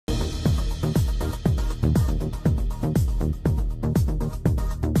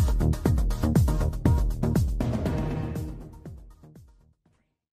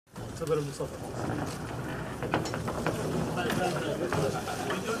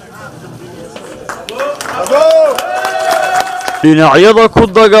dhinacyada ku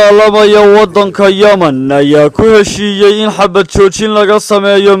dagaalamaya waddanka Yamen ayaa ku heshiiyay in xabad joojin laga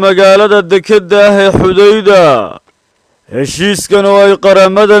sameeyo magaalada Dhexaadinaya ee Xudayda. heshiiskan oo ay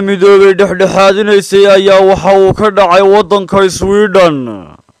Qaramada Midoobay dhexdhexaadinaysay ayaa waxa uu ka dhacay waddanka Sweden.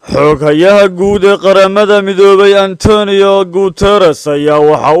 xoghayaha guud ee Qaramada Midoobay Antonio Guterres ayaa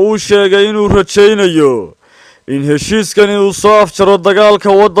waxa uu sheegay inuu rajaynayo in heshiiskani uu soo afjaro dagaalka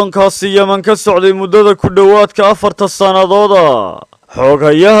waddankaasi Yamen ka socday muddada ku dhowaadka 4 sannadood.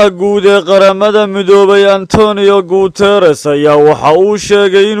 xoghayaha guud ee Qaramada Midoobay Antonio Guterres ayaa waxa uu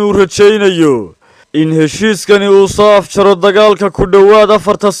sheegay inuu rajaynayo in heshiiskani uu soo afjaro dagaalka ku dhowaad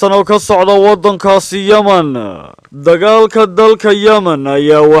 4 sano ka socda waddankaasi Yamen. dagaalka dalka Yamen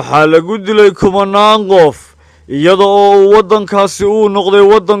ayaa waxaa lagu dilay 10 qof iyada oo waddankaasi uu noqday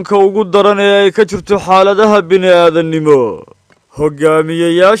waddanka ugu daran ee ay ka jirto xaaladaha bini'aadanimo.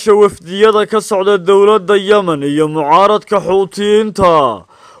 hogaamiyayaasha wafdiyada ka socda dowladda Yamen iyo mucaaradka xuutiyiinta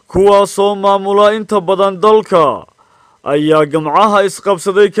kuwaasoo maamula inta badan dalka ayaa gamcaha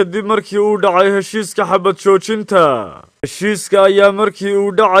isqabsaday kadib markii uu dhacay heshiiska xabad joojinta. heshiiska ayaa markii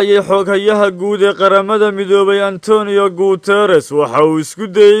uu dhacayay xoghayaha guud ee Qaramada Midoobay Antonio Guterres waxa uu isku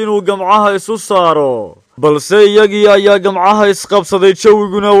dayay inuu gamcaha isu saaro, balse iyagii ayaa gamcaha isqabsaday,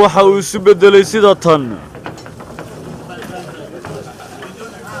 jawiguna waxa uu isu bedelay sida tan.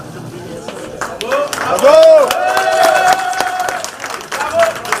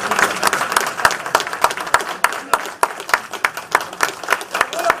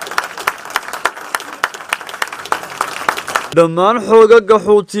 dhammaan xoogaga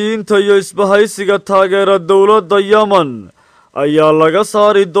xuutiyiinta iyo isbahaysiga taageera dowladda Yamen ayaa laga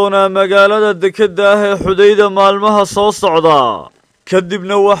saari doonaa magaalada Dhexaadinaya ee Xudayda maalmaha soo socda.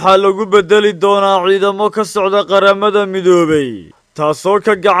 kadibna waxaa lagu bedeli doonaa ciidamo ka socda Qaramada Midoobay, taasoo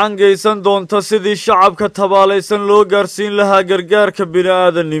ka gacan geysan doonta sidii shacabka tabaalaysan loo gaarsiin lahaa gargaarka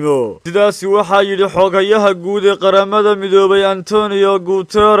bini'aadanimo. sidaasi waxaa yidhi xoghayaha guud ee Qaramada Midoobay Antonio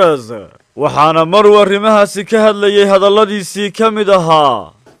Guterres, waxaana maruu arrimahaasi ka hadlayay hadalladiisii ka mid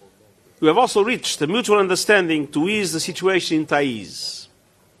ahaa. We have also reached a mutual understanding to ease the situation in Thais.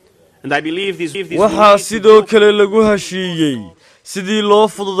 And I believe this waxaa sidoo kale lagu heshiiyey sidii loo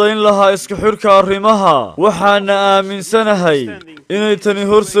fududayn lahaa isku xirka arrimaha, waxaana aaminsanahay inay tani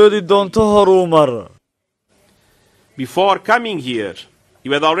horseedi doonto horumar. Before coming here,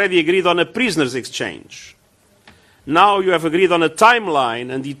 you had already agreed on a prisoners exchange. Now you have agreed on a timeline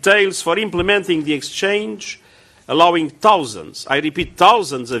and details for implementing the exchange, allowing thousands, I repeat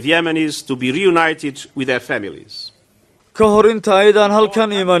thousands of Yemenis to be reunited with their families. ka hor inta aydan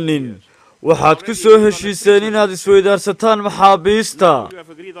halkan imanin waxaad ku soo heshiiseen inaad isweydaarsataan maxaabiista.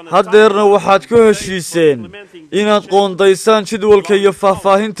 haddeerna waxaad ku heshiiseen inaad qoondaysaan jadwalka iyo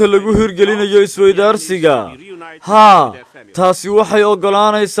faahfaahinta lagu hirgelinayo isweydaarsiga. haa, taasi waxay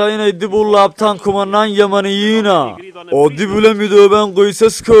oggolaanaysaa inay dib u laabtaan 10 Yemeniyiina oo dib ula midoobaan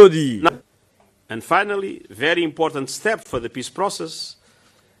qoysaskoodii. And finally, very important step for the peace process,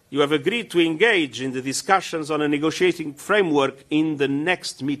 you have agreed to engage in the discussions on a negotiating framework in the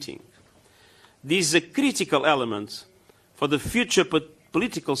next meeting. This is a critical element for the future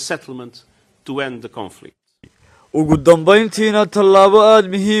political settlement to end the conflict. ugu dambayntiina tallaabo aad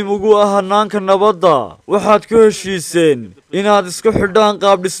muhiim ugu ah hannaanka nabadda waxaad ku heshiiseen inaad isku xidhaan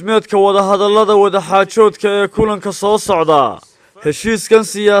qaab dhismeedka wadahadallada wadaxaajoodka ee kulanka soo socda. heshiiskan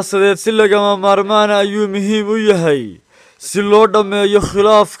siyaasadeed si lagama maarmaana ayuu muhiim u yahay si loo dhammeeyo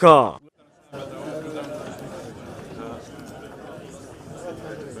khilaafka.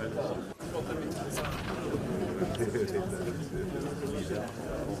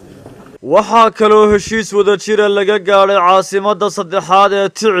 waxaa kaloo heshiis wada jira laga gaadhay caasimadda saddexaad ee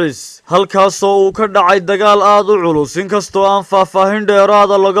Dhex, halkaasoo uu ka dhacay dagaal aad u culus inkastoo aan faahfaahin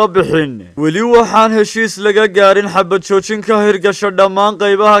dheeraada laga bixin. weli waxaan heshiis laga gaadhin xabad joojin ka hirgasha dhammaan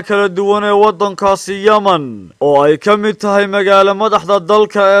qaybaha kala duwan ee waddankaasi Yamen, oo ay ka mid tahay magaalo madaxda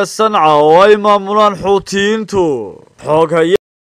dalka ee Sanca oo ay maamulaan xuutiyiintu.